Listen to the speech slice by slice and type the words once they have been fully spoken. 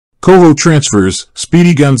KOHO transfers,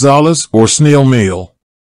 Speedy Gonzalez, or snail mail.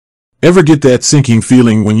 Ever get that sinking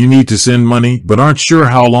feeling when you need to send money but aren't sure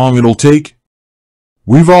how long it'll take?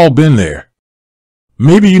 We've all been there.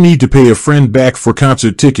 Maybe you need to pay a friend back for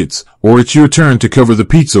concert tickets, or it's your turn to cover the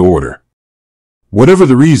pizza order. Whatever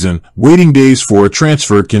the reason, waiting days for a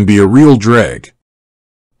transfer can be a real drag.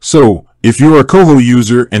 So, if you're a KOHO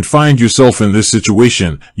user and find yourself in this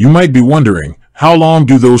situation, you might be wondering, how long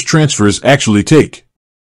do those transfers actually take?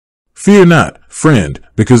 Fear not, friend,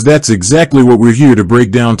 because that's exactly what we're here to break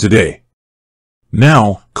down today.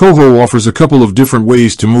 Now, KOHO offers a couple of different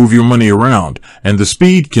ways to move your money around, and the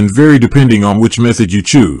speed can vary depending on which method you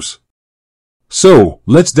choose. So,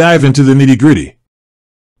 let's dive into the nitty-gritty.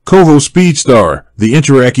 KOHO Speedstar, the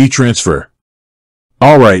Interac e-transfer.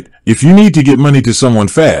 Alright, if you need to get money to someone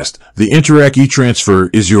fast, the Interac e-transfer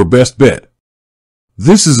is your best bet.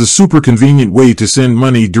 This is a super convenient way to send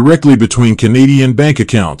money directly between Canadian bank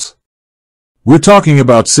accounts. We're talking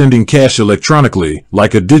about sending cash electronically,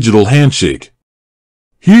 like a digital handshake.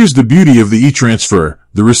 Here's the beauty of the e-transfer.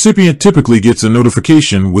 The recipient typically gets a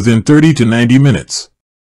notification within 30 to 90 minutes.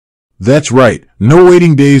 That's right, no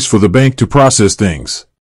waiting days for the bank to process things.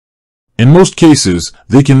 In most cases,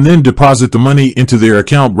 they can then deposit the money into their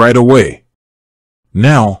account right away.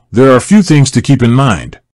 Now, there are a few things to keep in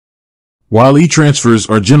mind. While e-transfers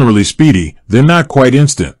are generally speedy, they're not quite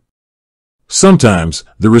instant. Sometimes,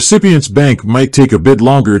 the recipient's bank might take a bit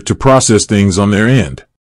longer to process things on their end.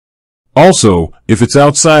 Also, if it's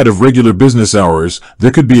outside of regular business hours,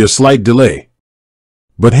 there could be a slight delay.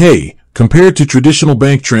 But hey, compared to traditional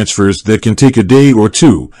bank transfers that can take a day or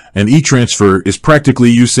two, an e-transfer is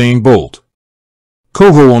practically Usain Bolt.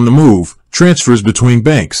 KOHO on the move, transfers between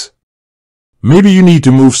banks. Maybe you need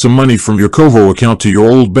to move some money from your KOHO account to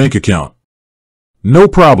your old bank account. No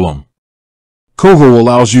problem. KOHO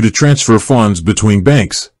allows you to transfer funds between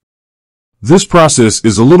banks. This process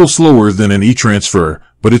is a little slower than an e-transfer,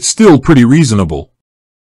 but it's still pretty reasonable.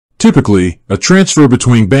 Typically, a transfer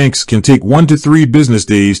between banks can take 1 to 3 business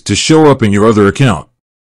days to show up in your other account.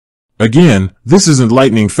 Again, this isn't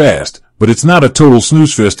lightning fast, but it's not a total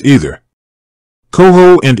snooze fest either.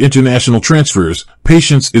 KOHO and international transfers,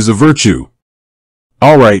 patience is a virtue.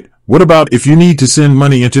 Alright, what about if you need to send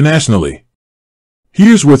money internationally?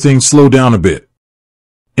 Here's where things slow down a bit.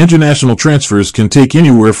 International transfers can take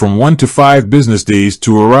anywhere from 1 to 5 business days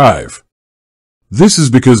to arrive. This is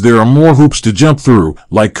because there are more hoops to jump through,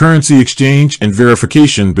 like currency exchange and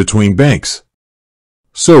verification between banks.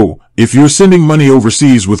 So, if you're sending money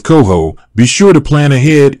overseas with KOHO, be sure to plan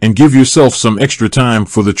ahead and give yourself some extra time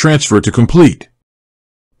for the transfer to complete.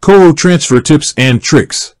 KOHO transfer tips and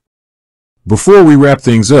tricks. Before we wrap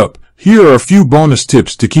things up, here are a few bonus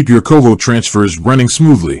tips to keep your KOHO transfers running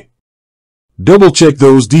smoothly. Double-check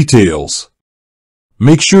those details.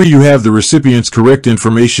 Make sure you have the recipient's correct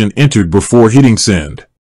information entered before hitting send.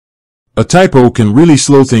 A typo can really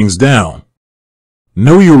slow things down.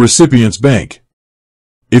 Know your recipient's bank.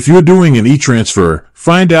 If you're doing an e-transfer,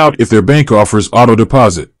 find out if their bank offers auto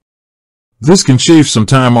deposit. This can shave some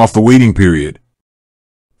time off the waiting period.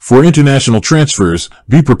 For international transfers,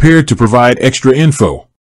 be prepared to provide extra info.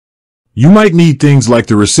 You might need things like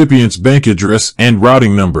the recipient's bank address and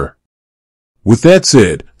routing number. With that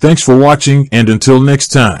said, thanks for watching, and until next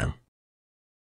time.